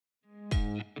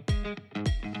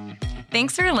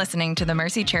Thanks for listening to the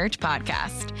Mercy Church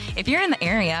podcast. If you're in the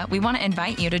area, we want to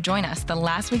invite you to join us the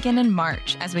last weekend in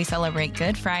March as we celebrate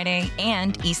Good Friday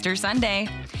and Easter Sunday.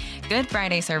 Good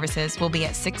Friday services will be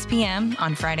at 6 p.m.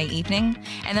 on Friday evening,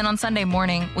 and then on Sunday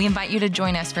morning, we invite you to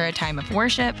join us for a time of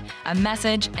worship, a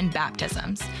message, and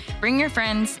baptisms. Bring your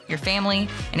friends, your family,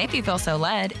 and if you feel so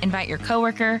led, invite your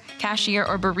coworker, cashier,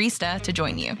 or barista to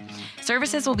join you.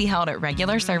 Services will be held at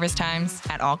regular service times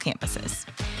at all campuses.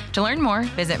 To learn more,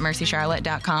 visit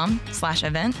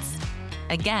mercycharlotte.com/events.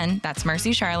 Again, that's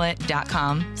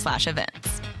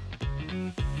mercycharlotte.com/events.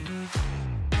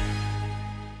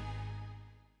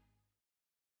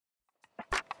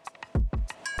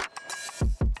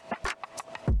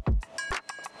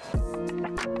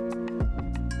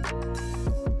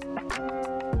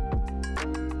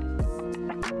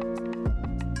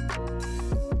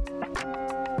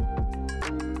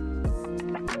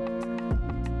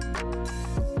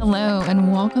 Hello,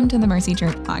 and welcome to the Mercy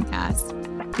Church podcast.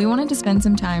 We wanted to spend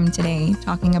some time today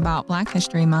talking about Black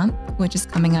History Month, which is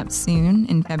coming up soon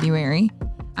in February.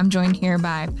 I'm joined here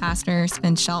by Pastor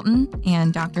Spence Shelton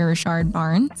and Dr. Richard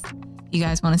Barnes. You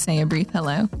guys want to say a brief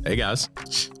hello? Hey, guys.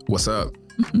 What's up?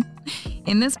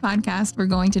 In this podcast, we're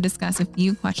going to discuss a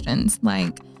few questions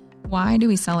like, why do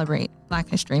we celebrate Black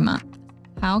History Month?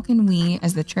 How can we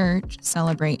as the church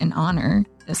celebrate and honor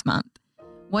this month?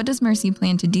 What does Mercy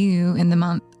plan to do in the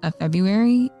month of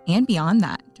February and beyond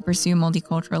that to pursue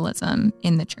multiculturalism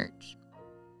in the church?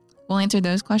 We'll answer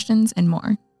those questions and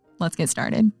more. Let's get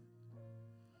started.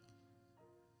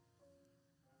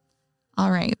 All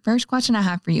right, first question I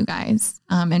have for you guys,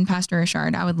 and Pastor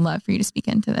Richard, I would love for you to speak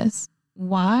into this.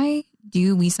 Why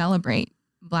do we celebrate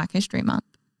Black History Month?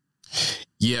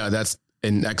 Yeah, that's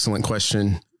an excellent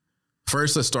question.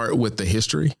 First, let's start with the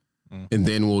history, and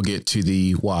then we'll get to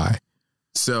the why.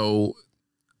 So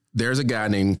there's a guy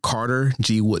named Carter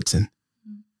G. Woodson.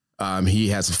 He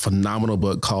has a phenomenal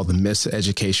book called The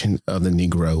Miseducation of the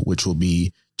Negro, which will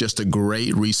be just a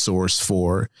great resource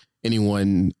for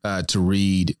anyone to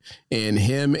read. And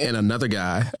him and another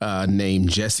guy named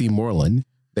Jesse Moreland,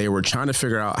 they were trying to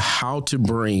figure out how to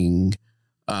bring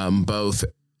both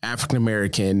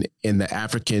African-American and the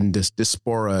African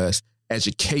diaspora's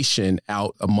education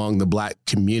out among the Black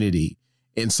community.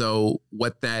 And so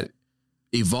what that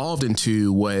evolved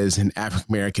into was an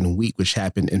African-American week, which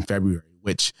happened in February,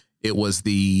 which it was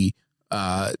the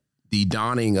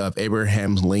dawning of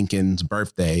Abraham Lincoln's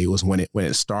birthday was when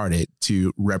it started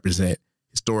to represent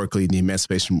historically the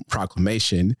Emancipation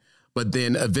Proclamation. But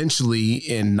then eventually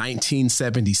in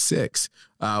 1976,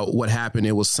 what happened,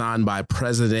 it was signed by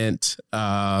President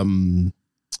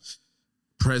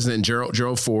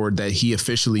Gerald Ford that he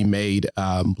officially made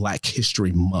Black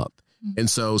History Month.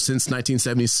 And so since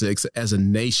 1976, as a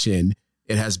nation,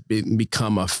 it has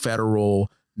become a federal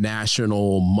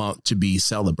national month to be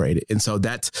celebrated. And so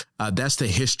that's the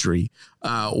history.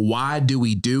 Why do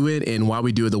we do it and why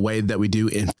we do it the way that we do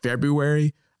in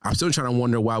February? I'm still trying to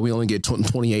wonder why we only get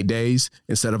 28 days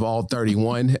instead of all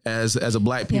 31 as a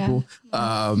Black people.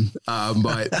 Yeah.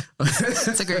 But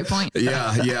That's a great point.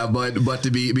 Yeah. But to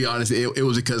be honest, it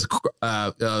was because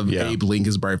of Abe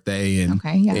Lincoln's birthday and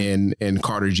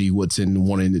Carter G. Woodson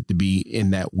wanted it to be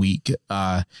in that week.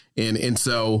 And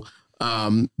so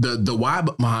the why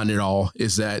behind it all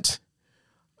is that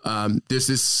this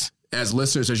is, as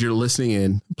listeners, as you're listening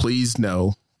in, please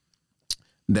know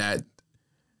that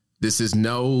this is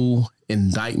no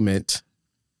indictment,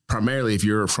 primarily if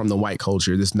you're from the white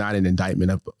culture. This is not an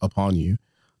indictment upon you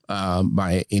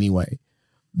by any way.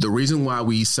 The reason why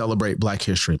we celebrate Black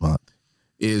History Month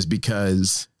is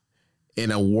because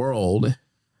in a world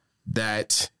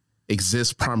that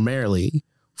exists primarily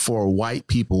for white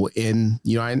people in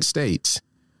the United States,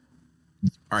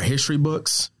 our history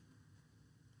books,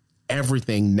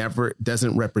 everything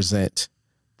doesn't represent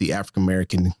the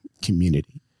African-American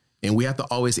community. And we have to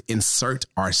always insert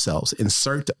ourselves,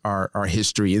 insert our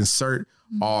history, insert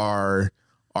our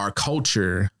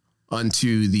culture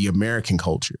onto the American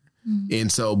culture.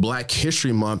 And so Black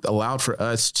History Month allowed for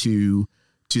us to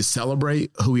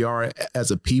celebrate who we are as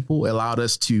a people, allowed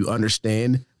us to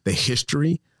understand the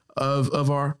history of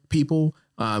our people.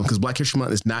 Because Black History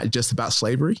Month is not just about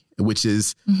slavery, which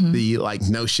is the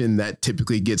notion that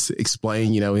typically gets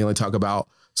explained. We only talk about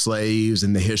slaves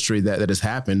and the history that has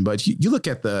happened. But you look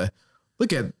at the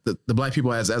Black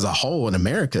people as a whole in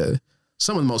America,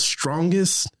 some of the most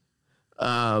strongest,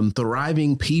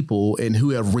 thriving people and who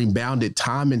have rebounded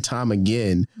time and time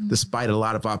again, despite a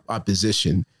lot of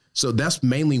opposition. So that's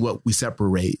mainly what we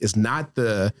separate. It's not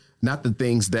the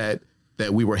things that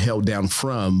we were held down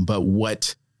from, but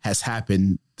what has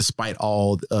happened despite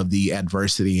all of the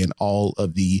adversity and all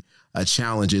of the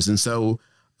challenges. And so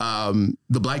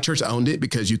the Black church owned it,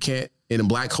 because you can't, in a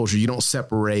Black culture, you don't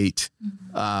separate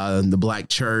the Black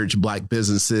church, Black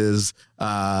businesses,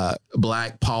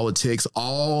 Black politics,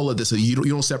 all of this. So you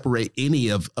don't separate any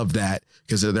of that,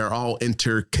 because they're all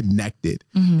interconnected.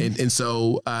 And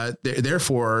so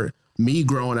therefore, me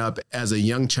growing up as a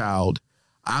young child,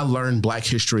 I learned Black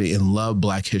history and loved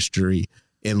Black history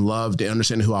and loved and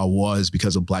understanding who I was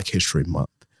because of Black History Month.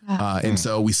 And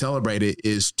so we celebrate it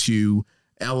is to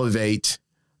elevate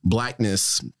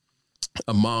Blackness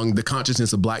among the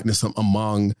consciousness of Blackness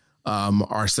among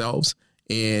ourselves.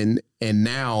 And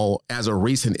now, as a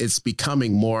recent, it's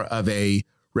becoming more of a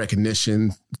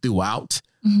recognition throughout,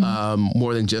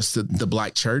 more than just the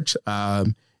Black church,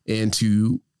 and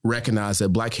to recognize that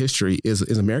Black history is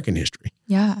American history.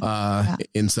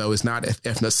 And so it's not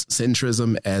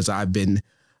ethnocentrism, as I've been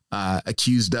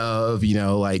accused of,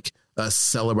 like us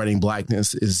celebrating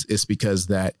Blackness is because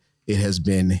that it has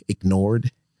been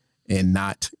ignored and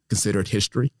not considered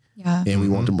history. And we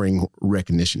want to bring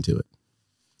recognition to it.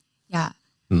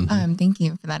 Thank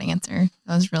you for that answer.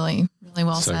 That was really, really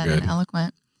well said and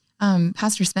eloquent.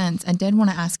 Pastor Spence, I did want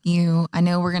to ask you, I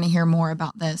know we're going to hear more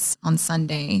about this on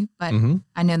Sunday, but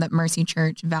I know that Mercy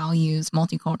Church values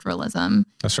multiculturalism.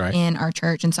 That's right. In our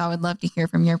church. And so I would love to hear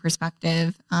from your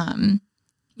perspective,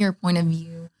 your point of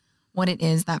view, what it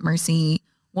is that Mercy,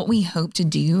 what we hope to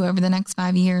do over the next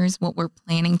 5 years, what we're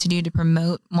planning to do to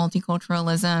promote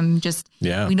multiculturalism.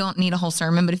 We don't need a whole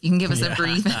sermon, but if you can give us a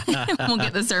brief, we'll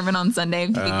get the sermon on Sunday. If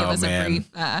you can give us a brief.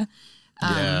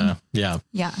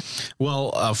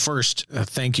 Well, first,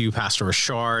 thank you, Pastor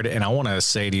Richard. And I want to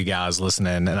say to you guys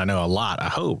listening, and I know I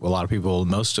hope a lot of people,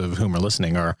 most of whom are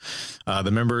listening, are the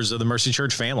members of the Mercy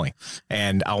Church family.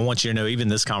 And I want you to know, even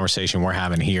this conversation we're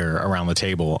having here around the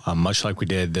table, much like we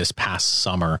did this past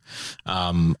summer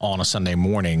on a Sunday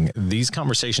morning, these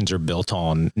conversations are built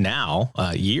on now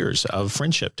years of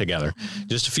friendship together.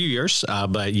 Just a few years,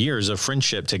 but years of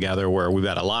friendship together, where we've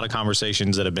had a lot of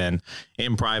conversations that have been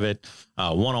in private,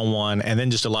 one-on-one, and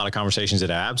then just a lot of conversations that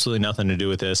have absolutely nothing to do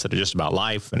with this, that are just about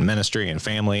life and ministry and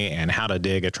family and how to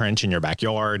dig a trench in your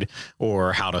backyard,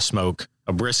 or how to smoke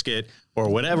a brisket, or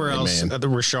whatever else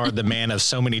Richard, the man of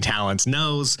so many talents,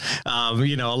 knows. A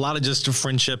lot of just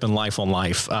friendship and life on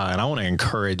life. And I want to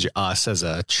encourage us as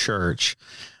a church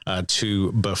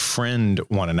to befriend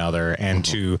one another and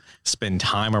to spend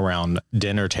time around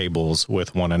dinner tables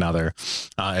with one another,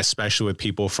 especially with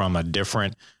people from a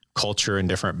different culture and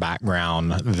different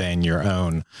background than your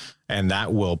own. And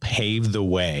that will pave the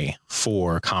way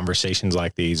for conversations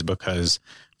like these, because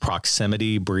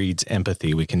proximity breeds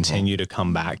empathy. We continue to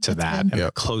come back to that. And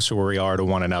the closer we are to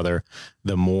one another,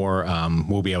 the more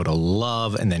we'll be able to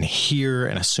love and then hear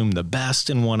and assume the best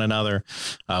in one another,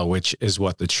 which is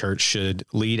what the church should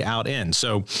lead out in.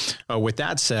 So with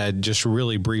that said, just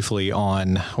really briefly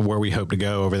on where we hope to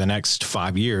go over the next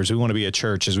 5 years, we want to be a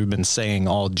church, as we've been saying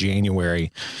all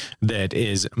January, that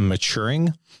is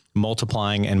maturing,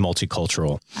 multiplying, and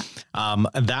multicultural.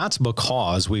 That's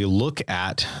because we look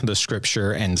at the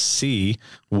scripture and see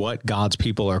what God's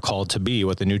people are called to be,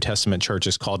 what the New Testament church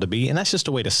is called to be. And that's just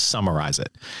a way to summarize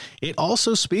it. It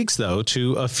also speaks, though,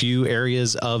 to a few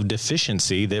areas of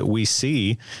deficiency that we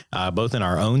see both in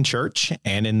our own church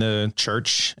and in the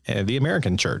church, the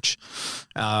American church.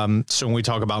 So when we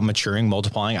talk about maturing,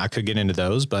 multiplying, I could get into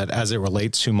those. But as it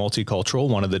relates to multicultural,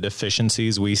 one of the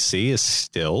deficiencies we see is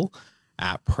still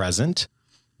at present,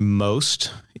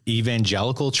 most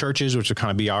evangelical churches, which would kind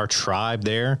of be our tribe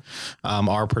there,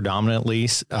 are predominantly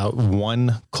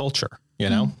one culture.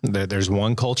 There's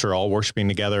one culture, all worshiping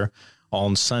together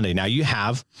on Sunday. Now you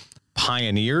have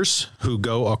pioneers who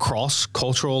go across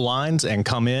cultural lines and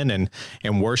come in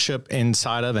and worship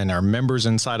inside of and are members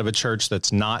inside of a church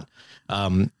that's not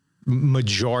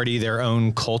majority their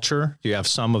own culture. You have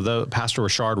some of the Pastor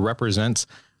Richard represents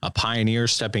a pioneer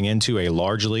stepping into a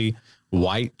largely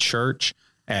white church.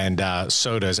 And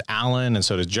so does Alan, and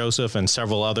so does Joseph, and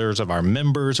several others of our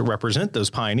members represent those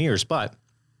pioneers. But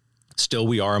still,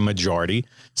 we are a majority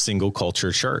single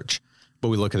culture church. But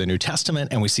we look at the New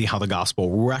Testament and we see how the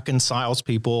gospel reconciles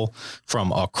people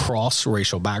from across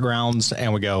racial backgrounds.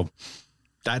 And we go,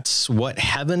 that's what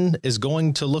heaven is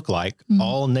going to look like.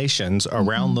 All nations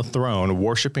around the throne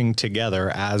worshiping together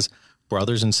as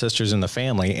brothers and sisters in the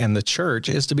family. And the church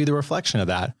is to be the reflection of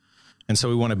that. And so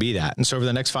we want to be that. And so over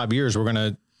the next 5 years, we're going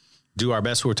to do our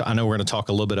best. I know we're going to talk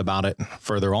a little bit about it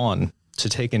further on, to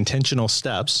take intentional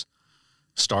steps,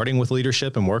 starting with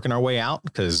leadership and working our way out,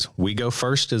 because we go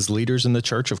first as leaders in the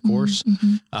church, of course,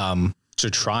 to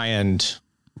try and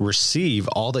receive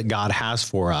all that God has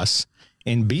for us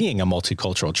in being a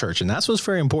multicultural church. And that's what's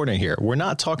very important here. We're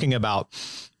not talking about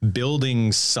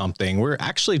building something. We're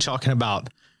actually talking about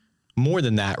more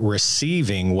than that,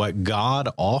 receiving what God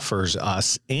offers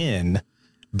us in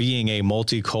being a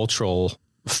multicultural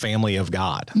family of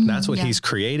God. That's what he's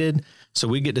created. So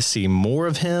we get to see more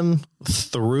of him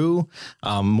through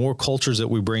more cultures that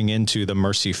we bring into the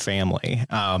Mercy family,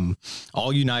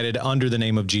 all united under the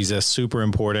name of Jesus. Super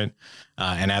important.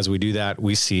 And as we do that,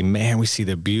 we see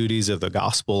the beauties of the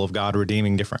gospel of God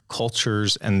redeeming different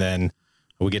cultures. And then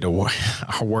we get to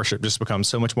our worship just becomes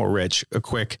so much more rich.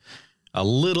 A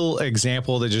little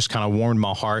example that just kind of warmed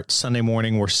my heart. Sunday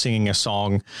morning, we're singing a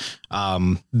song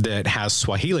that has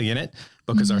Swahili in it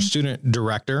because our student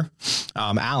director,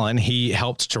 Alan, he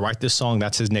helped to write this song.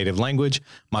 That's his native language.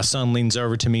 My son leans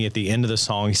over to me at the end of the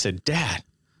song. He said, "Dad,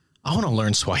 I want to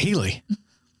learn Swahili."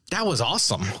 That was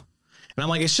awesome. And I'm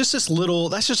like, that's just a little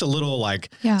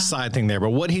side thing there.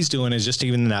 But what he's doing is just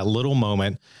even in that little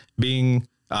moment being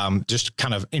just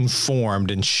kind of informed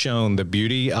and shown the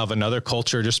beauty of another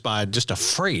culture just by just a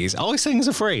phrase. All he's saying is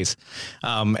a phrase.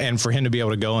 And for him to be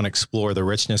able to go and explore the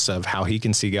richness of how he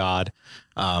can see God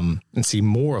and see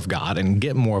more of God and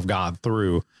get more of God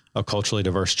through a culturally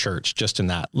diverse church just in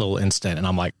that little instant. And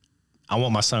I'm like, I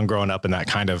want my son growing up in that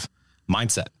kind of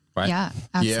mindset. Right. Yeah,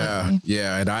 absolutely.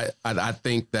 Yeah. And I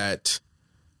think that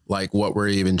like what we're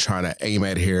even trying to aim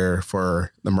at here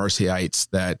for the Mercyites,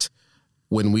 that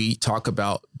when we talk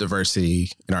about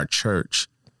diversity in our church,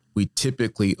 we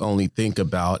typically only think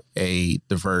about a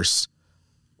diverse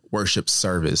worship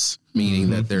service, meaning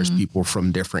that there's people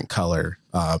from different color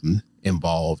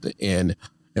involved. And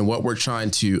what we're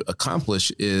trying to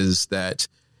accomplish is that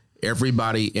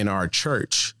everybody in our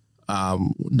church,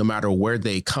 no matter where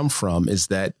they come from, is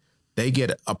that they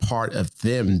get a part of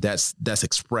them that's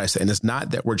expressed. And it's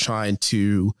not that we're trying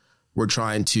to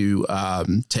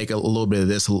take a little bit of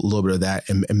this, a little bit of that,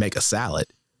 and make a salad,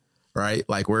 right?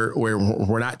 Like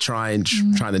we're not trying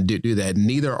to do that.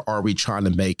 Neither are we trying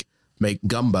to make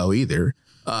gumbo either.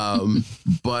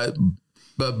 But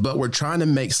we're trying to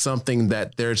make something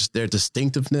that there's their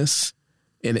distinctiveness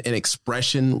and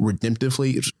expression,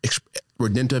 redemptive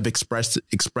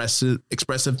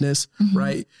expressiveness,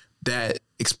 right? That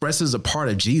expresses a part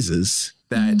of Jesus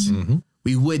that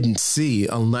we wouldn't see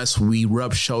unless we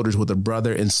rub shoulders with a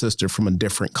brother and sister from a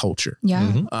different culture.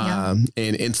 Yeah.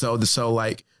 And so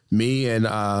like me and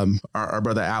our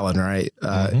brother Alan, right?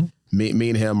 Me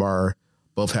and him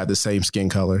both have the same skin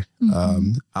color.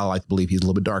 I like to believe he's a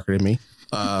little bit darker than me.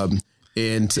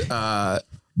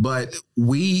 But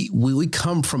we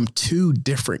come from two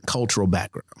different cultural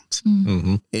backgrounds,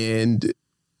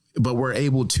 but we're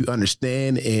able to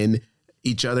understand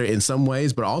each other in some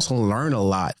ways, but also learn a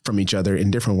lot from each other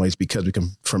in different ways because we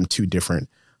come from two different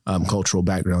cultural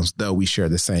backgrounds, though we share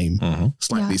the same,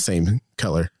 slightly same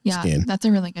color skin. That's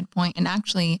a really good point. And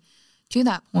actually, to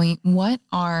that point, what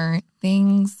are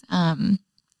things,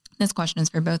 this question is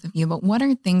for both of you, but what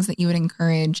are things that you would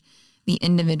encourage the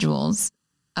individuals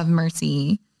of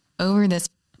Mercy over this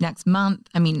next month?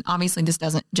 I mean, obviously this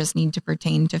doesn't just need to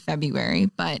pertain to February,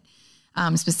 but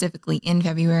specifically in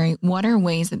February, what are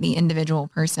ways that the individual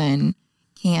person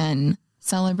can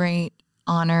celebrate,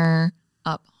 honor,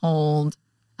 uphold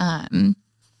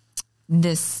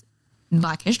this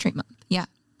Black History Month?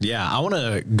 Yeah, I want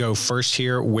to go first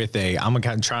here with I'm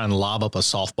going to try and lob up a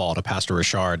softball to Pastor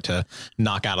Richard to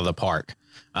knock out of the park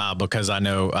because I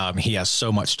know he has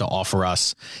so much to offer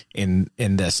us in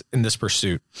this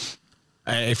pursuit.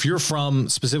 If you're from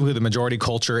specifically the majority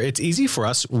culture, it's easy for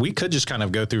us. We could just kind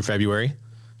of go through February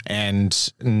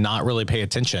and not really pay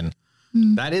attention.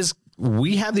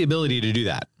 We have the ability to do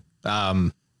that.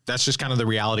 That's just kind of the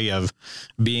reality of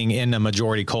being in a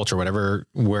majority culture,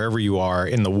 wherever you are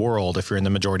in the world. If you're in the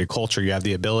majority culture, you have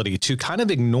the ability to kind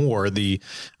of ignore the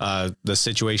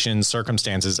situations,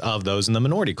 circumstances of those in the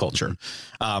minority culture.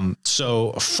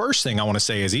 So first thing I want to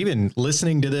say is even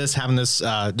listening to this, having this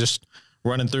just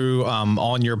running through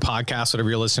on your podcast, whatever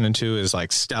you're listening to, is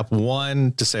like step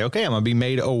one to say, okay, I'm going to be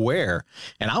made aware.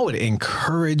 And I would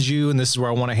encourage you, and this is where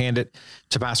I want to hand it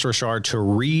to Pastor Richard, to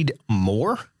read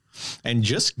more and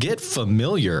just get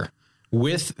familiar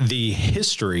with the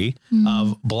history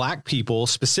of Black people,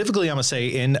 specifically, I'm going to say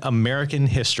in American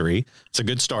history. It's a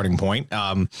good starting point.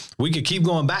 We could keep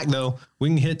going back, though. We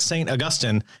can hit St.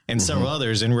 Augustine and several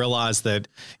others and realize that,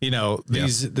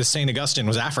 the St. Augustine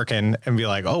was African and be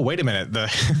like, oh, wait a minute.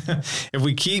 If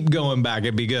we keep going back,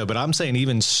 it'd be good. But I'm saying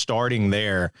even starting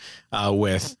there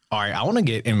with, all right, I want to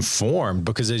get informed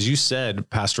because as you said,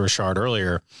 Pastor Richard,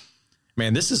 earlier,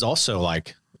 man, this is also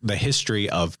like the history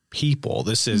of people.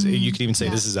 This is, you can even say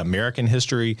this is American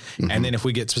history. And then if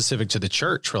we get specific to the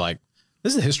church, we're like,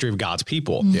 this is the history of God's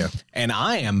people. Yeah. And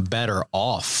I am better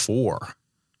off for,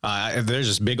 there's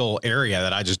this big old area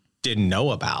that I just didn't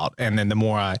know about. And then the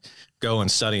more I go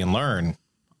and study and learn,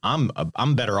 I'm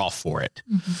better off for it.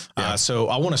 So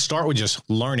I want to start with just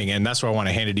learning. And that's where I want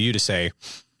to hand it to you to say,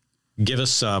 give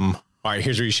us some, all right,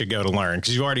 here's where you should go to learn.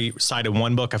 Because you already cited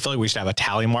one book. I feel like we should have a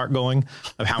tally mark going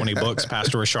of how many books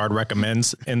Pastor Richard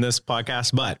recommends in this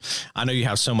podcast. But I know you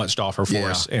have so much to offer for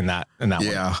us in that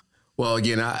one. Well,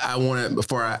 again, I want to,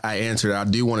 before I answer it, I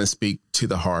do want to speak to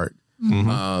the heart.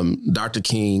 Dr.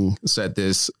 King said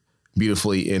this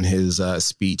beautifully in his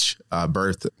speech,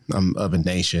 Birth of a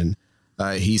Nation.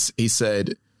 He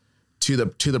said, to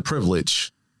the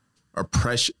privilege,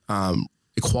 oppression,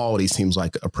 equality seems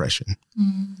like oppression.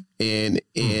 And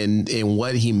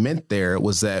what he meant there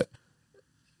was that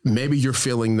maybe you're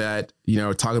feeling that,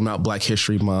 talking about Black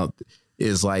History Month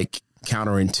is like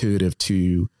counterintuitive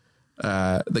to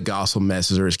the gospel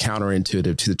message, or is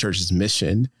counterintuitive to the church's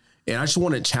mission. And I just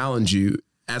want to challenge you,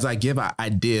 as I give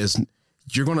ideas,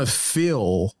 you're going to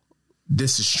feel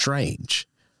this is strange.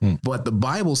 But the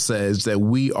Bible says that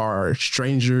we are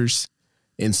strangers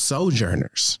and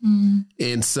sojourners.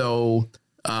 And so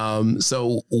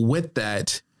with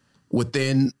that,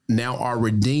 within now our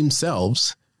redeemed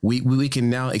selves, we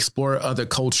can now explore other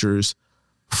cultures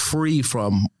free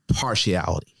from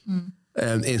partiality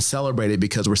and celebrate it,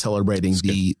 because we're celebrating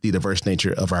the diverse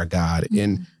nature of our God.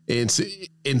 And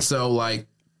so like,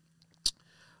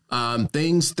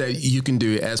 things that you can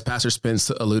do, as Pastor Spence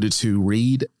alluded to,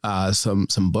 read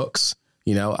some books.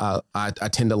 I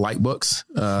tend to like books.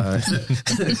 Me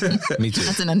too.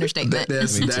 That's an understatement.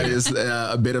 That is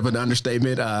a bit of an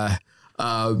understatement. A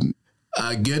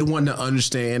good one to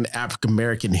understand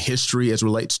African-American history as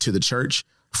relates to the church.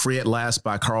 Free at Last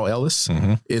by Carl Ellis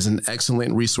is an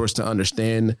excellent resource to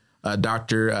understand.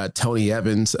 Dr. Tony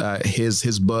Evans,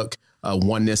 his book,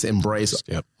 Oneness Embrace,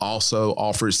 also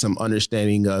offers some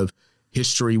understanding of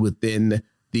history within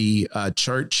the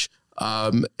church.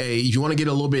 If you want to get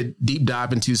a little bit deep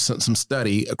dive into some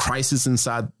study, A Crisis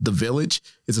Inside the Village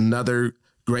is another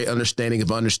great understanding of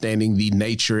understanding the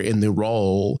nature and the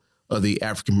role of the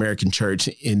African-American church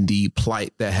in the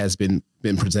plight that has been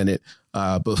presented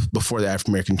before the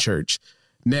African-American church.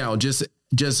 Now, just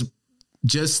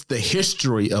the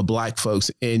history of Black folks,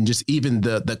 and just even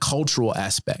the cultural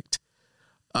aspect.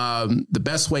 The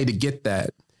best way to get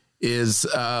that is,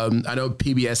 I know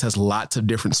PBS has lots of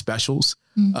different specials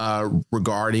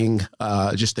regarding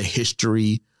just the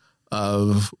history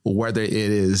of whether it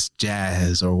is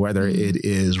jazz or whether it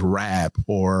is rap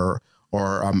or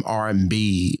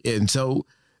R&B. And so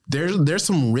there's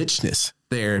some richness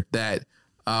there that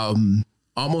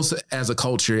almost as a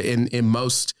culture, in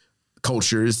most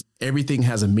cultures, everything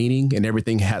has a meaning and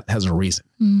everything has a reason.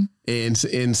 And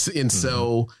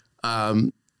so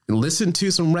listen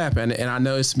to some rap. And I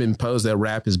know it's been posed that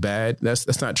rap is bad.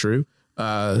 That's not true.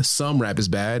 Some rap is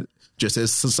bad, just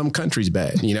as some country's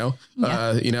bad,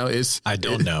 it's, I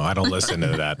don't know. I don't listen to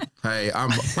that. Hey,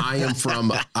 I am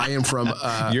from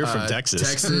you're from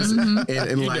Texas.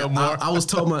 And like, I was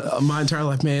told my entire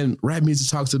life, man, rap music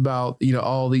talks about,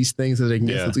 all these things that are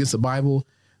against the Bible.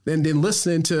 Then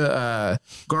listening to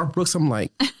Garth Brooks, I'm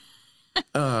like,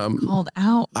 called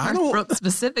out Garth Brooks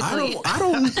specifically. I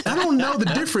don't know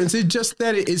the difference. It's just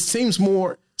that it seems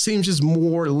just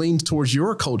more leans towards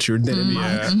your culture than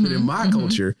in my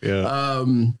culture. Yeah.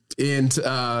 And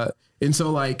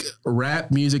so like rap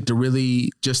music to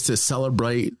really just to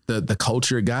celebrate the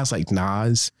culture, guys like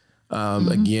Nas,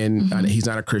 again, he's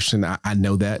not a Christian. I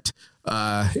know that.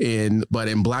 But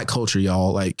in Black culture,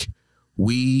 y'all, like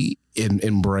we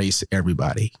embrace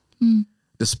everybody.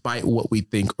 Despite what we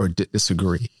think or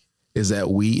disagree, is that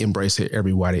we embrace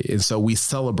everybody. And so we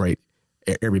celebrate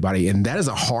everybody. And that is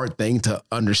a hard thing to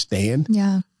understand.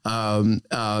 Yeah.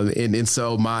 And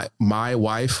so my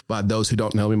wife, by those who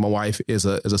don't know me, my wife is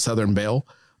a Southern Belle,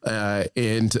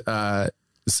 and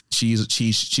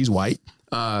she's white.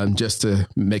 Just to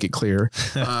make it clear.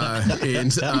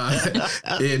 And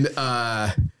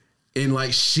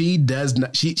like she does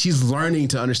not, she's learning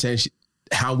to understand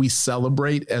how we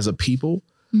celebrate as a people.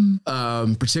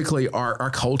 Particularly our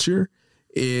culture.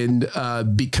 And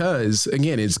because,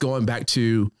 again, it's going back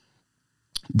to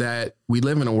that we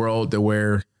live in a world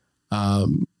where our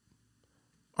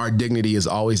dignity is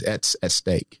always at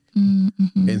stake.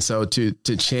 And so to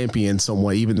champion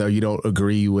someone, even though you don't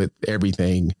agree with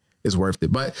everything, is worth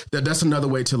it. But that's another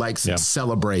way to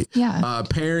celebrate.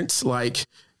 Parents, like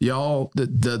y'all,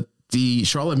 the the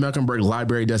Charlotte Mecklenburg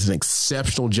Library does an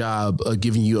exceptional job of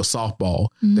giving you a softball.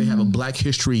 They have a Black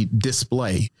History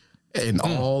display in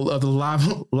all of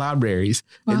the libraries.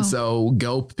 Wow. And so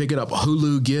go pick it up.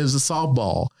 Hulu gives a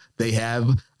softball. They have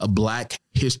a Black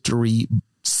History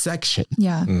section.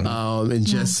 Yeah. And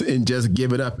just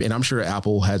give it up. And I'm sure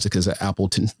Apple has it because Apple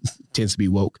tends to be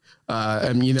woke.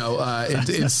 And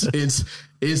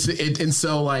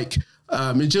so like,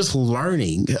 it's just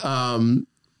learning.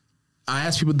 I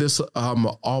ask people this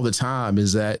all the time,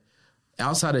 is that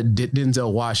outside of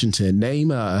Denzel Washington,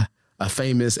 name a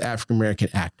famous African-American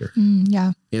actor.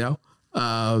 Yeah. You know,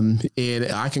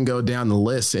 and I can go down the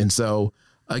list. And so,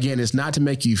 again, it's not to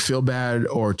make you feel bad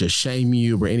or to shame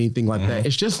you or anything like that.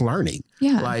 It's just learning.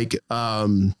 Yeah. Like,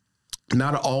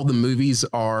 not all the movies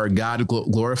are God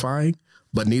glorifying,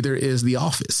 but neither is The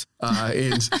Office. Wow,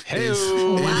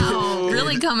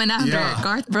 really coming after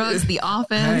Garth Brooks, The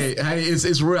Office. Hey,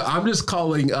 it's real. I'm just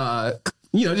calling,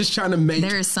 just trying to make.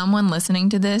 There is someone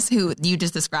listening to this who you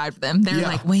just described them. They're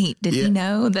like, wait, did he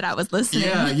know that I was listening?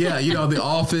 Yeah. The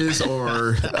Office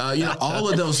or, all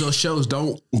of those shows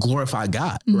don't glorify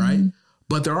God, right?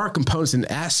 But there are components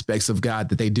and aspects of God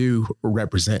that they do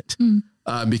represent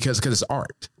because it's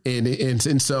art.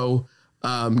 And so,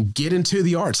 get into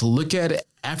the arts, look at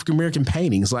African-American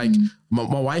paintings. Like my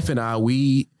wife and I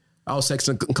was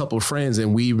texting a couple of friends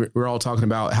and we were all talking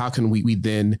about how can we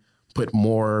then put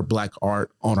more Black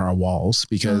art on our walls,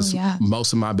 because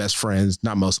most of my best friends,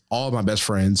 all of my best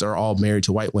friends are all married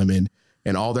to white women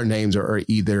and all their names are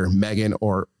either Megan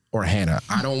or Hannah.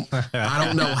 I don't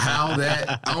know how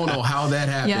that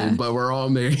happened, but we're all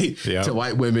married to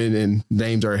white women and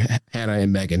names are Hannah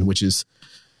and Megan, which is,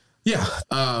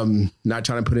 not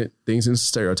trying to put things in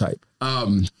stereotype.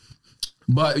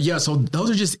 But so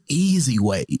those are just easy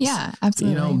ways. Yeah,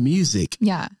 absolutely. Music,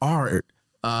 art,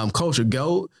 culture.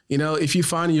 Go, if you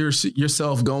find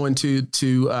yourself going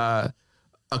to a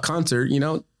concert,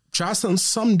 try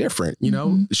something different,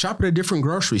 shop at a different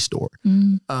grocery store.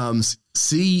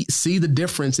 See the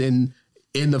difference in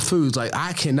the foods. Like,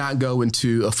 I cannot go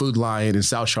into a Food Lion in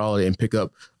South Charlotte and pick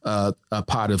up a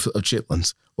pot of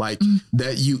chitlins. Like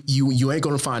that, you ain't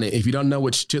gonna find it if you don't know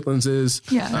what chitlins is.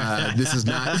 This is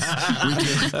not.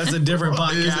 That's a different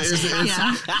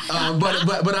podcast.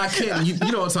 But I can't.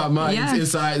 You know what I'm talking about?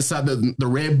 Inside the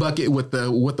red bucket with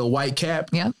the white cap.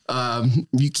 Yep.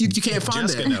 You can't find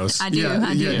Jessica that. Knows. I do.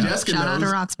 Jessica Shout knows. out to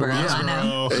Roxborough. I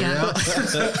know.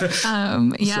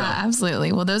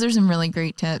 Absolutely. Well, those are some really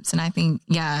great tips, and I think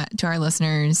to our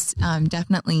listeners,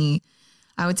 definitely.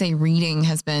 I would say reading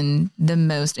has been the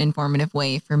most informative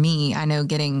way for me. I know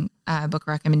getting book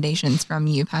recommendations from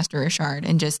you, Pastor Richard,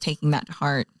 and just taking that to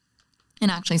heart and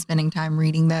actually spending time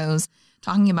reading those,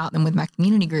 talking about them with my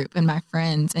community group and my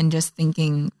friends, and just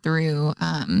thinking through,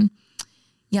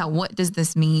 what does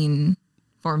this mean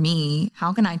for me?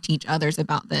 How can I teach others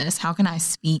about this? How can I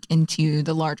speak into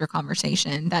the larger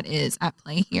conversation that is at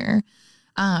play here?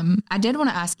 I did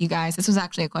want to ask you guys, this was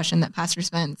actually a question that Pastor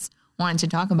Spence wanted to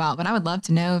talk about, but I would love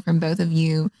to know from both of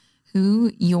you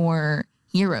who your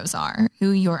heroes are, who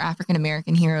your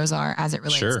African-American heroes are as it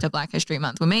relates to Black History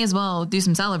Month. We may as well do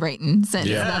some celebrating since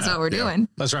that's what we're doing.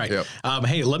 That's right. Yep.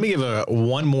 Hey, let me give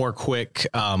one more quick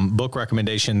book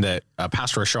recommendation that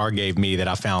Pastor Richard gave me that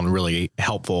I found really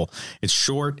helpful. It's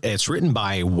short. It's written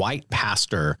by a white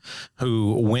pastor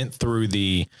who went through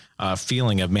the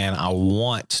feeling of, man, I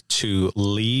want to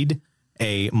lead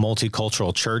a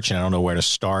multicultural church and I don't know where to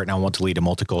start, and I want to lead a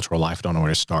multicultural life. I don't know where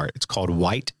to start. It's called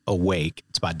White Awake.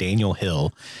 It's by Daniel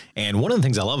Hill. And one of the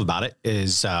things I love about it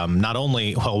is one of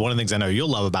the things I know you'll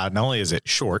love about it, not only is it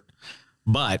short,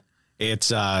 but it's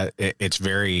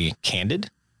very candid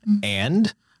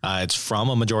and it's from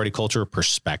a majority culture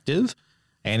perspective.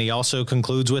 And he also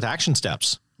concludes with action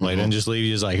steps. Like, doesn't just leave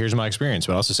you as like, here's my experience,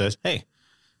 but also says, hey,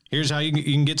 here's how you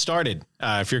can get started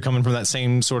if you're coming from that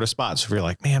same sort of spot. So if you're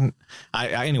like, man,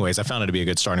 anyways, I found it to be a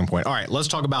good starting point. All right, let's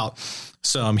talk about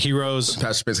some heroes.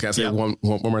 Pastor Spence, can I say one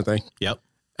more thing? Yep.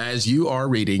 As you are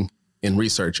reading and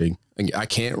researching, I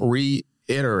can't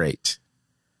reiterate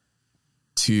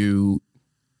to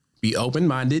be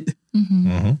open-minded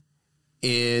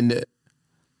and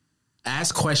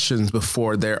ask questions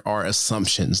before there are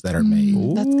assumptions that are made.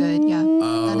 That's good. Yeah,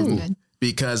 that is good.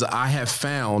 Because I have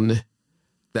found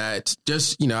that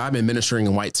I've been ministering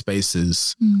in white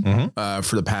spaces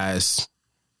for the past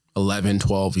 11,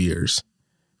 12 years.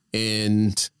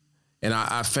 And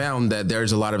I found that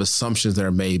there's a lot of assumptions that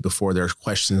are made before there's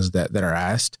questions that are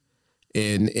asked.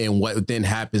 And what then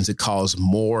happens, it causes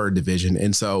more division.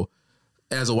 And so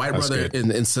as a white brother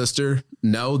and sister,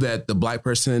 know that the black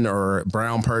person or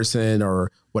brown person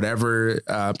or whatever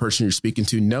person you're speaking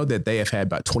to, know that they have had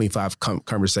about 25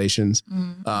 conversations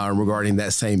regarding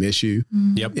that same issue.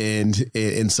 Yep.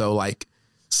 And so like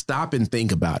stop and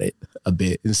think about it a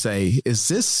bit and say, is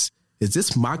this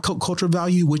my cultural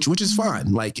value? Which is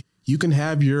fine. Like you can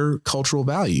have your cultural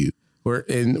value,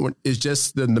 and it's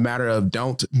just the matter of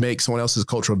don't make someone else's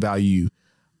cultural value.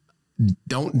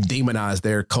 Don't demonize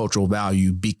their cultural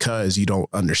value because you don't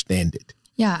understand it.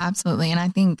 Yeah, absolutely. And I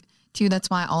think too, that's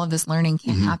why all of this learning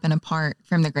can't happen apart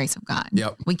from the grace of God.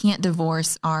 Yep. We can't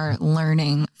divorce our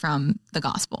learning from the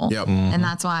gospel. Yep. And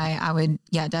that's why I would,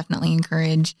 definitely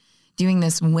encourage doing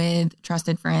this with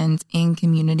trusted friends in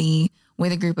community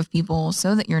with a group of people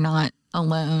so that you're not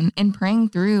alone and praying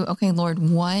through, okay, Lord,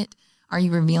 what are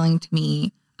you revealing to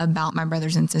me about my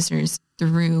brothers and sisters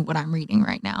through what I'm reading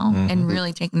right now, and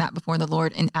really taking that before the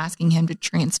Lord and asking him to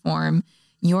transform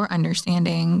your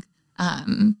understanding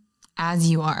as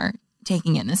you are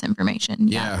taking in this information.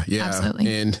 Yeah, absolutely.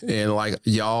 And like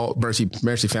y'all,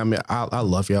 Mercy family, I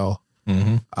love y'all.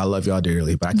 I love y'all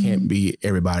dearly, but I can't be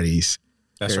everybody's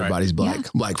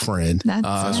black friend.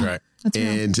 That's right. That's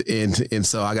real. And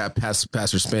so I got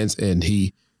Pastor Spence, and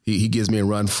he gives me a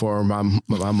run for my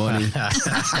money.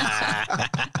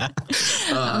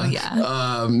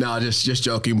 No, just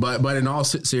joking. But in all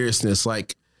seriousness,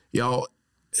 like y'all,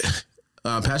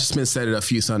 Pastor Smith said it a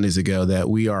few Sundays ago that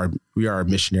we are a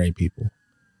missionary people.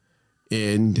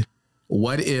 And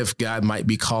what if God might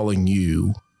be calling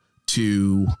you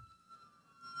to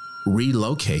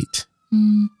relocate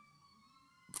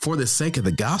for the sake of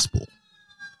the gospel?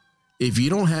 If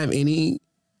you don't have any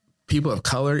people of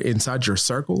color inside your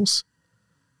circles,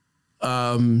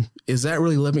 is that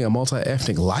really living a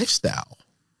multi-ethnic lifestyle?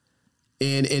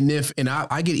 And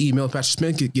I get emails, Pastor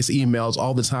Smith gets emails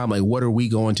all the time, like, what are we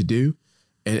going to do?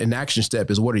 And an action step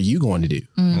is, what are you going to do?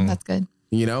 That's good.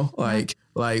 You know, like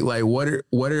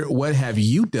what have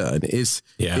you done? It's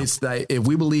like, if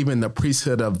we believe in the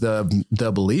priesthood of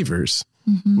the believers,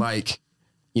 like,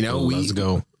 you know,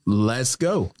 let's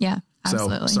go. Yeah.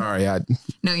 Absolutely. So sorry.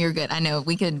 No, you're good. I know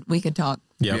we could talk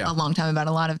a long time about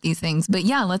a lot of these things, but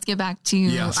let's get back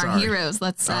to our heroes.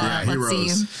 Let's see.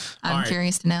 I'm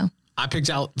curious to know. I picked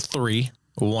out 3,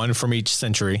 1 from each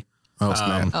century. Oh,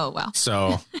 snap. Oh, wow.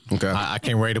 So okay. I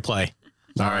came ready to play.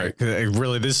 All right.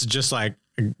 Really, this is just like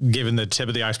giving the tip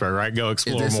of the iceberg, right? Go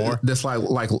explore more. This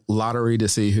like lottery to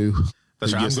see who.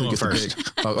 That's right. I'm going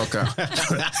first. Oh, okay.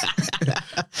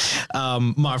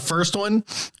 My first one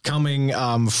coming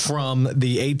from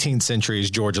the 18th century is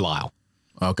George Liele.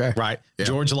 Okay. Right. Yeah.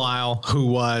 George Liele, who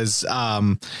was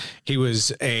he was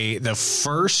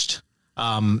the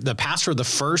pastor of the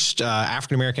first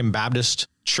African-American Baptist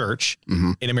church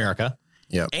in America.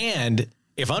 Yeah. And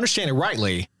if I understand it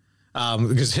rightly,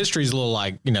 because history is a little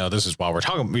like, this is why we're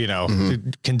talking,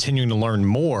 continuing to learn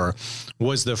more,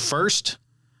 was the first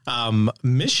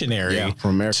missionary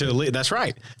from America. to leave. That's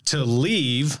right. To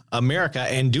leave America,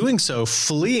 and doing so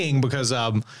fleeing because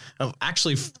of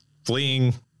actually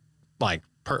fleeing, like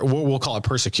we'll call it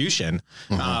persecution.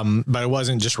 But it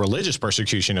wasn't just religious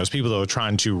persecution. It was people that were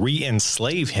trying to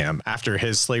re-enslave him after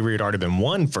his slavery had already been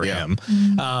won for him,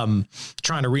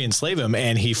 trying to re-enslave him.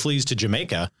 And he flees to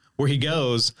Jamaica, where he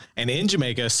goes, and in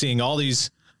Jamaica, seeing all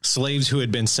these slaves who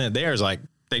had been sent there, is like,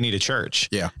 they need a church.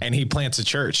 Yeah. And he plants a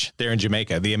church there in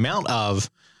Jamaica. The amount of,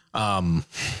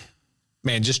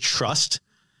 just trust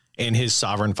in his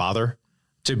sovereign Father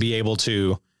to be able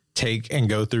to take and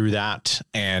go through that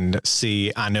and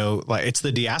see, I know, like, it's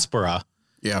the diaspora.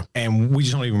 Yeah. And we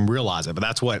just don't even realize it, but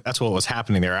that's what was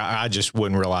happening there. I just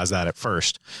wouldn't realize that at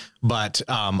first, but,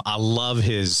 I love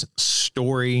his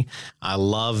story. I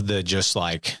love the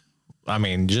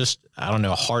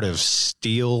heart of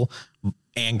steel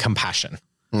and compassion.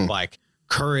 Like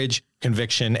courage,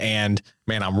 conviction, and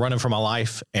I'm running for my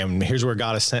life, and here's where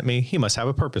God has sent me. He must have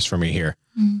a purpose for me here.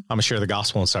 I'm gonna share the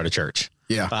gospel and start a church.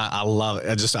 Yeah, I love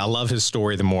it. I love his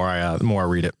story. The more I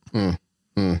read it.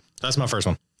 That's my first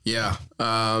one. Yeah,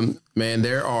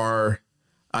 there are.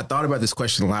 I thought about this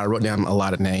question a lot. I wrote down a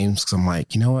lot of names because I'm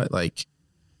like, you know what? Like,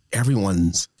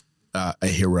 everyone's a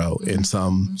hero in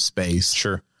some space.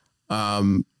 Sure.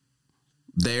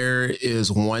 There is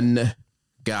one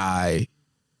guy.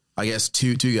 I guess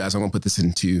two guys. I'm gonna put this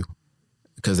in 2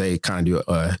 because they kind of do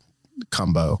a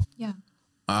combo. Yeah.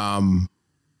 A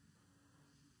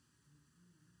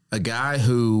guy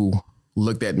who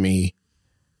looked at me,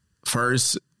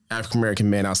 first African-American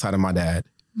man outside of my dad,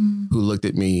 who looked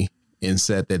at me and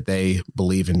said that they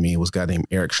believe in me, was a guy named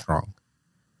Eric Strong.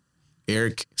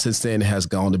 Eric since then has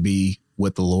gone to be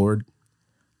with the Lord.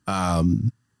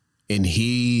 And And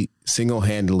he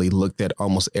single-handedly looked at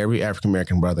almost every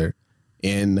African-American brother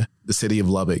in the city of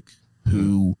Lubbock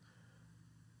who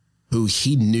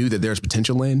he knew that there's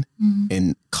potential in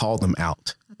and called them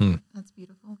out. That's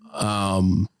beautiful.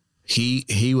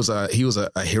 He was a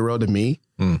hero to me.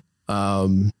 A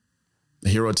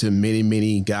hero to many,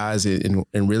 many guys. And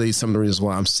really some of the reasons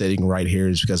why I'm sitting right here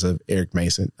is because of Eric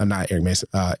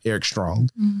Strong.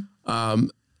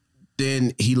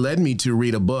 Then he led me to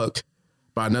read a book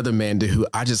by another man who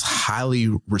I just highly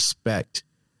respect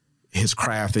his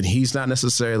craft. And he's not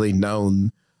necessarily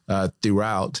known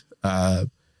throughout, but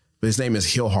his name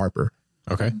is Hill Harper.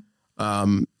 Okay.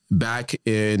 Back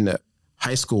in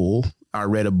high school, I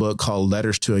read a book called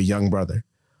Letters to a Young Brother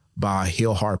by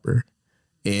Hill Harper,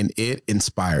 and it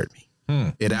inspired me.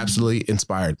 It absolutely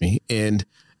inspired me. And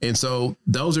so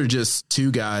those are just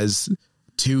two guys,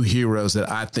 two heroes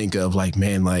that I think of like,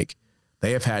 man, like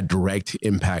they have had direct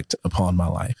impact upon my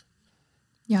life.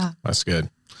 Yeah. That's good.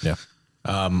 Yeah.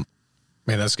 Man,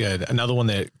 that's good. Another one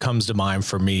that comes to mind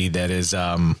for me that is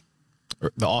the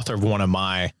author of one of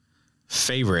my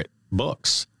favorite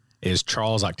books is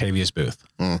Charles Octavius Booth.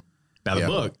 Now the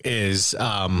book is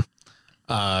a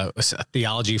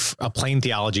plain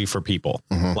theology for people.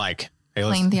 Like hey,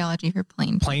 plain theology for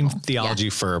plain people. Plain theology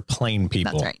for plain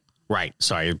people. That's right. Right.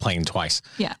 Sorry, plain twice.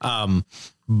 Yeah.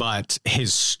 But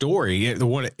his story,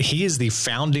 he is the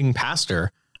founding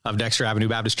pastor of Dexter Avenue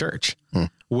Baptist Church,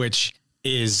 which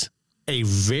is a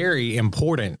very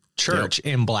important church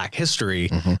in Black history.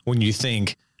 When you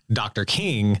think Dr.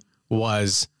 King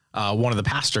was one of the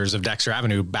pastors of Dexter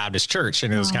Avenue Baptist Church,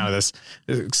 and it was kind of this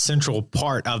central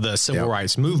part of the civil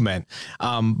rights movement.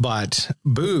 But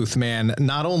Booth, man,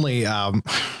 not only,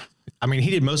 he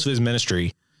did most of his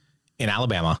ministry in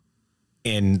Alabama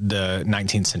in the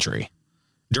 19th century.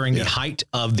 During the height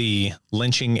of the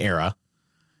lynching era,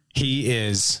 he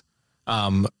is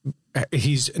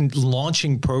he's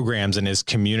launching programs in his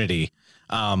community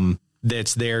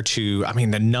that's there to,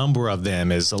 the number of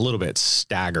them is a little bit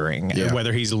staggering,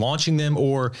 whether he's launching them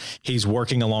or he's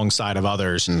working alongside of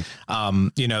others.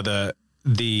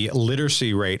 The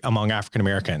literacy rate among African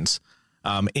Americans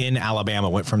in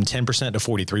Alabama went from 10% to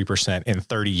 43% in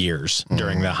 30 years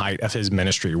during the height of his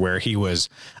ministry, where he was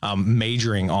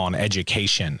majoring on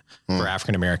education for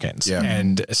African Americans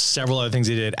and several other things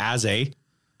he did as a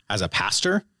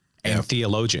pastor and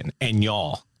theologian. And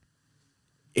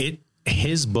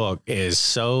his book is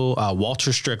so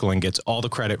Walter Strickland gets all the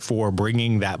credit for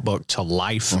bringing that book to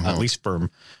life, at least for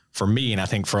me, and I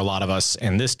think for a lot of us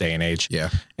in this day and age. Yeah.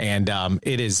 And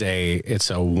it's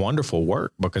a wonderful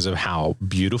work because of how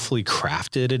beautifully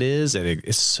crafted it is.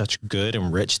 It's such good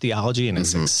and rich theology, and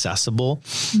it's accessible.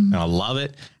 And I love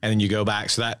it. And then you go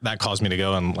back. So that caused me to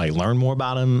go and like learn more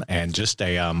about him, and just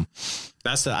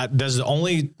there's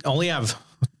only have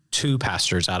 2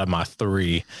 pastors out of my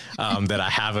 3 that I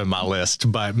have in my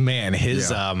list. But man,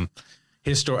 his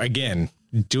story, again,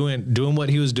 doing what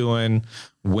he was doing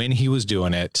when he was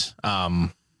doing it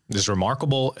is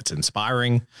remarkable. It's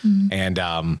inspiring. And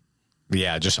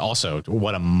just also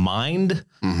what a mind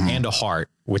and a heart,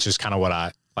 which is kind of what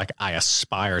I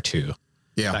aspire to.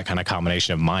 Yeah. That kind of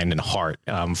combination of mind and heart,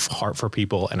 heart for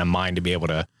people and a mind to be able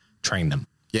to train them.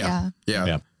 Yeah.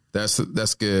 That's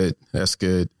good. That's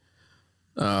good.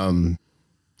 A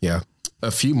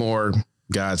few more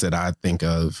guys that I think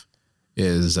of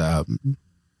is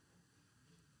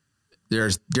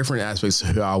there's different aspects of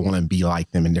who I want to be like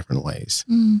them in different ways.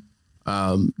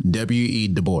 W.E.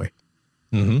 Du Bois.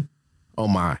 Oh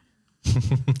my.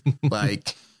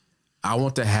 Like I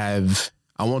want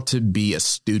to be a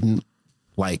student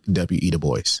like W.E. Du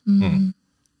Bois.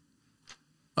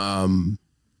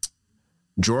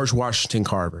 George Washington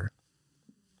Carver.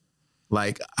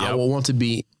 Like I will want to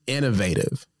be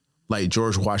innovative like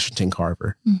George Washington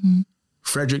Carver.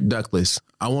 Frederick Douglass.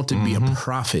 I want to be a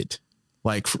prophet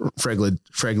like Frederick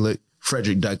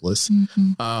Douglass.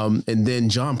 And then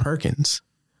John Perkins.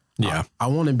 I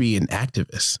want to be an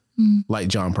activist like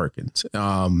John Perkins.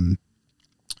 John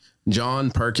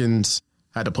Perkins,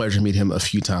 I had the pleasure to meet him a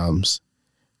few times.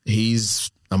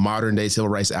 He's a modern day civil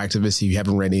rights activist. If you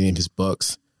haven't read any of his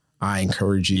books, I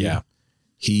encourage you. Yeah.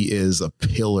 He is a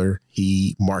pillar.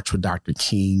 He marched with Dr.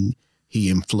 King. He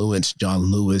influenced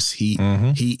John Lewis. He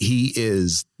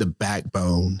is the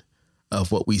backbone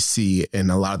of what we see in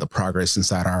a lot of the progress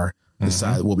inside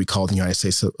inside what we call the United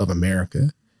States of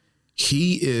America.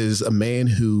 He is a man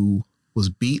who was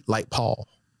beat like Paul,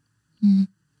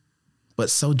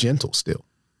 but so gentle still.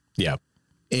 Yeah.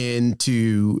 And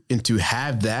to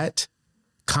have that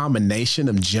combination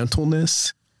of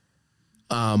gentleness,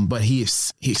 but he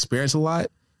experienced a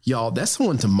lot. y'all, that's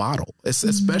someone to model. It's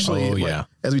especially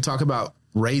as we talk about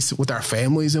race with our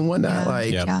families and whatnot.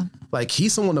 Like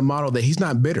he's someone to model that he's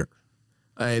not bitter.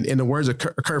 And in the words of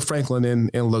Kirk Franklin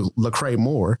and Lecrae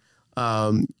Moore,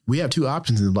 we have two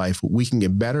options in life. We can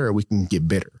get better or we can get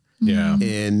bitter. Yeah.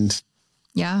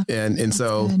 And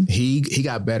so good. he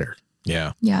got better.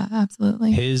 Yeah. Yeah,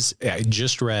 absolutely. I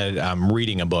just read,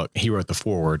 reading a book. He wrote the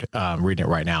foreword, reading it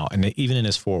right now. And even in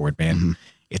his foreword, man,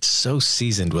 it's so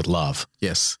seasoned with love.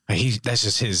 Yes. That's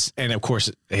just his, and of course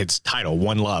his title,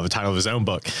 One Love, the title of his own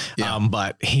book. Yeah.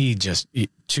 But he just,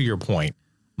 to your point,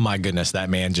 my goodness, that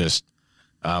man just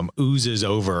oozes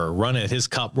over, his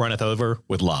cup runneth over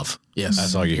with love. Yes.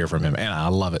 That's all you hear from him. And I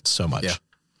love it so much. Yeah.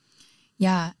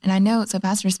 Yeah. And I know, so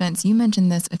Pastor Spence, you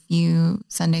mentioned this a few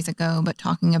Sundays ago, but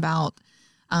talking about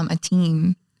a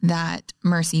team that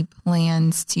Mercy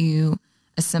plans to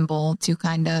assemble to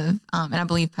kind of, and I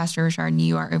believe Pastor Richard,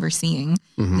 you are overseeing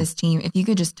this team. If you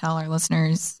could just tell our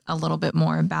listeners a little bit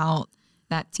more about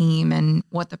that team and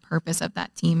what the purpose of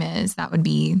that team is, that would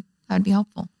be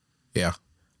helpful. Yeah.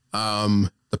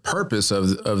 The purpose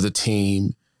of the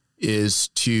team is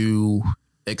to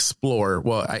explore,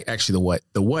 the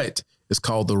what is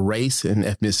called the Race and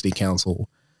Ethnicity Council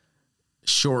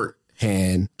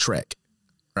shorthand TREC,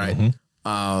 right?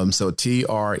 So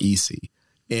TREC.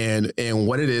 And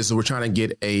what it is, we're trying to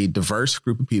get a diverse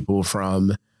group of people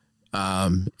from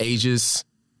ages,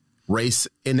 race,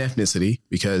 and ethnicity,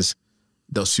 because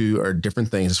those two are different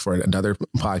things for another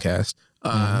podcast.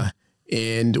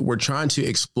 And we're trying to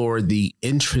explore the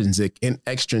intrinsic and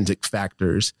extrinsic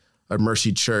factors of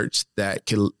Mercy Church that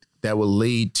will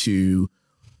lead to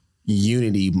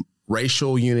unity,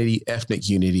 racial unity, ethnic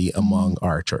unity among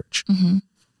our church.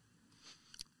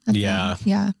 Yeah.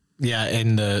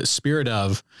 In the spirit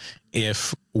of,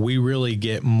 if we really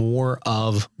get more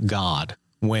of God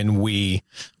when we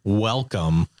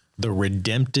welcome the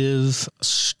redemptive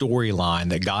storyline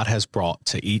that God has brought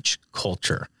to each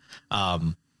culture,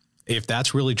 if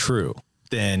that's really true,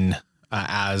 then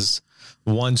as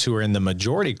ones who are in the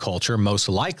majority culture, most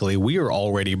likely we are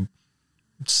already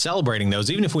celebrating those,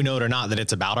 even if we know it or not, that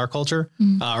it's about our culture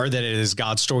or that it is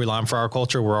God's storyline for our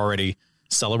culture. We're already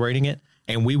celebrating it,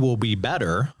 and we will be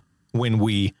better when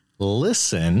we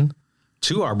listen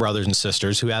to our brothers and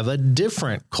sisters who have a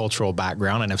different cultural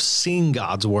background and have seen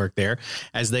God's work there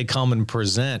as they come and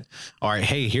present. All right,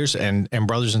 hey, here's, and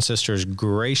brothers and sisters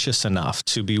gracious enough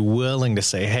to be willing to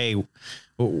say, hey,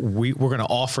 we're going to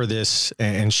offer this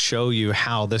and show you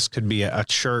how this could be a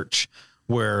church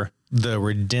where the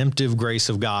redemptive grace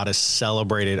of God is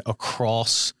celebrated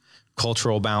across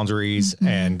cultural boundaries,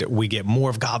 and we get more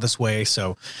of God this way.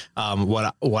 So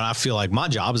what I feel like my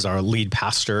job as our lead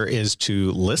pastor is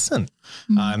to listen,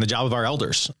 and the job of our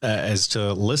elders is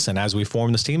to listen as we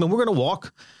form this team. And we're going to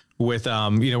walk with,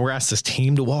 we're asked this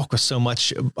team to walk with so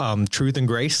much truth and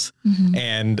grace,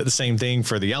 and the same thing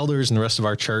for the elders and the rest of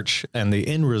our church. And the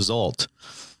end result,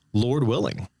 Lord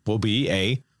willing, will be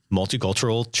a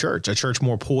multicultural church, a church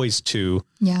more poised to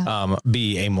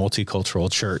be a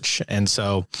multicultural church. And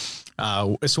so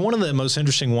it's one of the most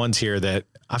interesting ones here that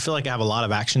I feel like I have a lot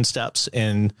of action steps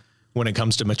in when it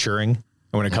comes to maturing and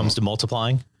when it comes to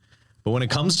multiplying. But when it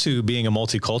comes to being a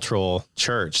multicultural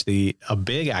church, a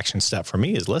big action step for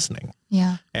me is listening.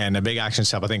 Yeah. And a big action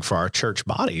step, I think, for our church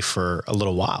body for a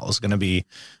little while is going to be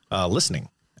listening.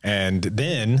 And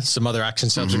then some other action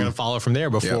steps are going to follow from there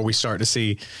before we start to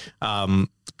see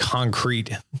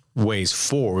concrete ways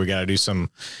forward. We got to do some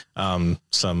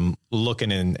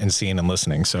looking and seeing and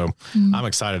listening. So I'm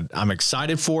excited. I'm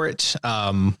excited for it.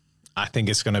 I think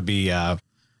it's going to be, I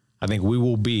think we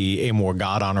will be a more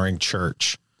God honoring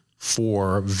church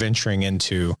for venturing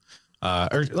into,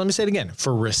 or let me say it again,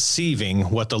 for receiving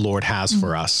what the Lord has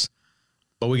for us.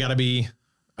 But we got to be,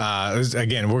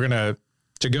 again, we're going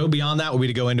to go beyond that will be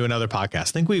to go into another podcast.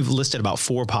 I think we've listed about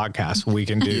 4 podcasts we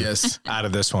can do out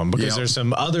of this one, because there's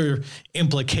some other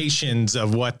implications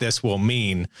of what this will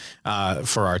mean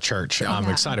for our church. I'm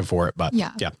excited for it, but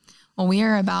yeah. Well, we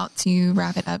are about to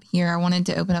wrap it up here. I wanted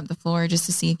to open up the floor just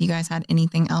to see if you guys had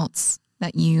anything else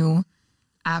that you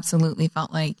absolutely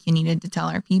felt like you needed to tell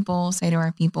our people, say to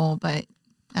our people, but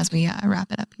as we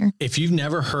wrap it up here. If you've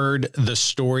never heard the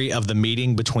story of the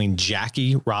meeting between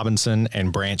Jackie Robinson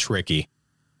and Branch Rickey,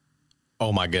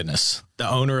 oh my goodness. The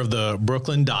owner of the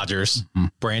Brooklyn Dodgers,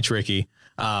 Branch Rickey,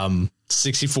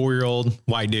 64-year-old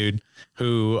white dude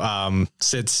who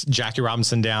sits Jackie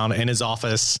Robinson down in his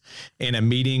office in a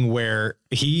meeting where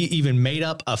he even made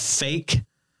up a fake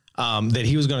that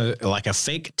he was going to, like a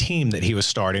fake team that he was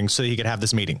starting so that he could have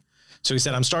this meeting. So he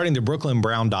said, I'm starting the Brooklyn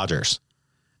Brown Dodgers.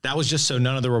 That was just so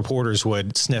none of the reporters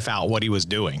would sniff out what he was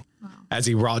doing. Wow. As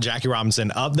he brought Jackie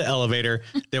Robinson up the elevator,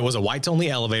 there was a whites only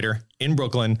elevator in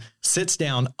Brooklyn, sits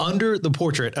down under the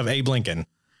portrait of Abe Lincoln,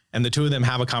 and the two of them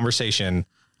have a conversation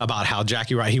about how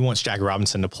he wants Jackie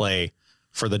Robinson to play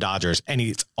for the Dodgers. And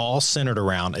it's all centered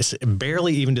around,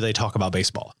 barely even do they talk about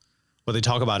baseball. What they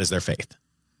talk about is their faith.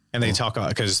 And they talk about,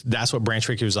 because that's what Branch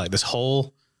Rickey was like. This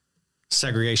whole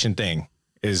segregation thing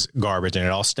is garbage. And it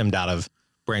all stemmed out of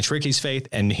Branch Rickey's faith.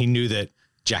 And he knew that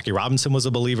Jackie Robinson was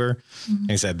a believer. Mm-hmm.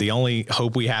 And he said, the only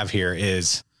hope we have here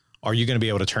is, are you going to be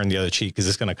able to turn the other cheek? Because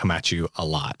it's going to come at you a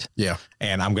lot. Yeah.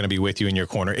 And I'm going to be with you in your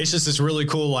corner. It's just this really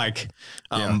cool,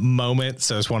 moment.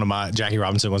 So it's one of Jackie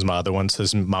Robinson was my other one. So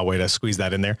it's my way to squeeze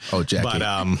that in there. Oh, Jackie.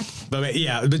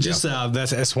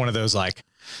 That's one of those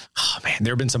oh man,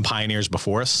 there have been some pioneers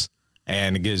before us,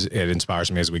 and it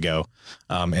inspires me as we go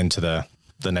into the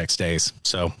next days.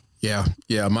 So yeah.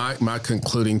 My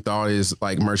concluding thought is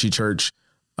Mercy Church.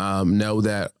 Know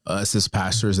that us as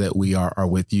pastors that we are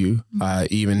with you,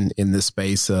 even in the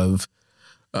space of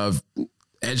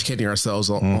educating ourselves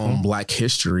on Black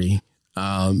history.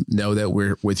 Know that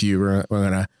we're with you. We're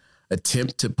going to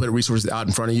attempt to put resources out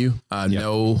in front of you.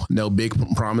 No big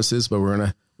promises, but we're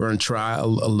going to try a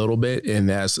little bit.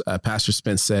 And as Pastor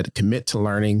Spence said, commit to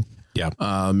learning. Yeah.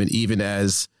 And even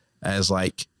as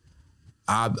I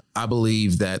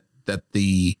believe that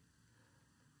the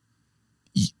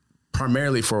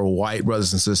primarily for white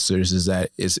brothers and sisters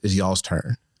is y'all's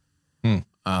turn.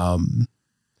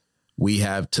 We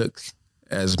have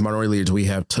as minority leaders, we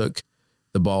have took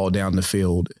the ball down the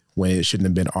field when it shouldn't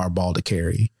have been our ball to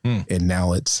carry. And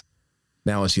now it's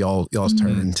y'all's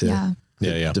turn to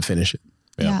finish it.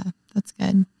 Yeah, that's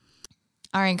good.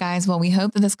 All right, guys. Well, we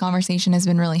hope that this conversation has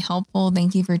been really helpful.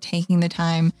 Thank you for taking the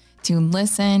time to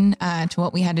listen to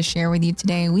what we had to share with you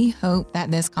today. We hope that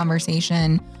this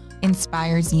conversation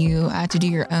inspires you to do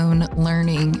your own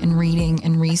learning and reading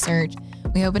and research.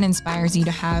 We hope it inspires you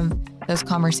to have those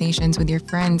conversations with your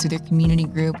friends, with your community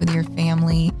group, with your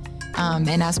family.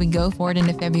 And as we go forward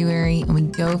into February and we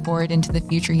go forward into the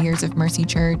future years of Mercy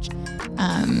Church,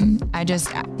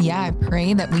 I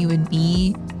pray that we would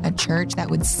be a church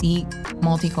that would seek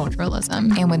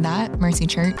multiculturalism. And with that, Mercy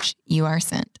Church, you are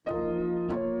sent.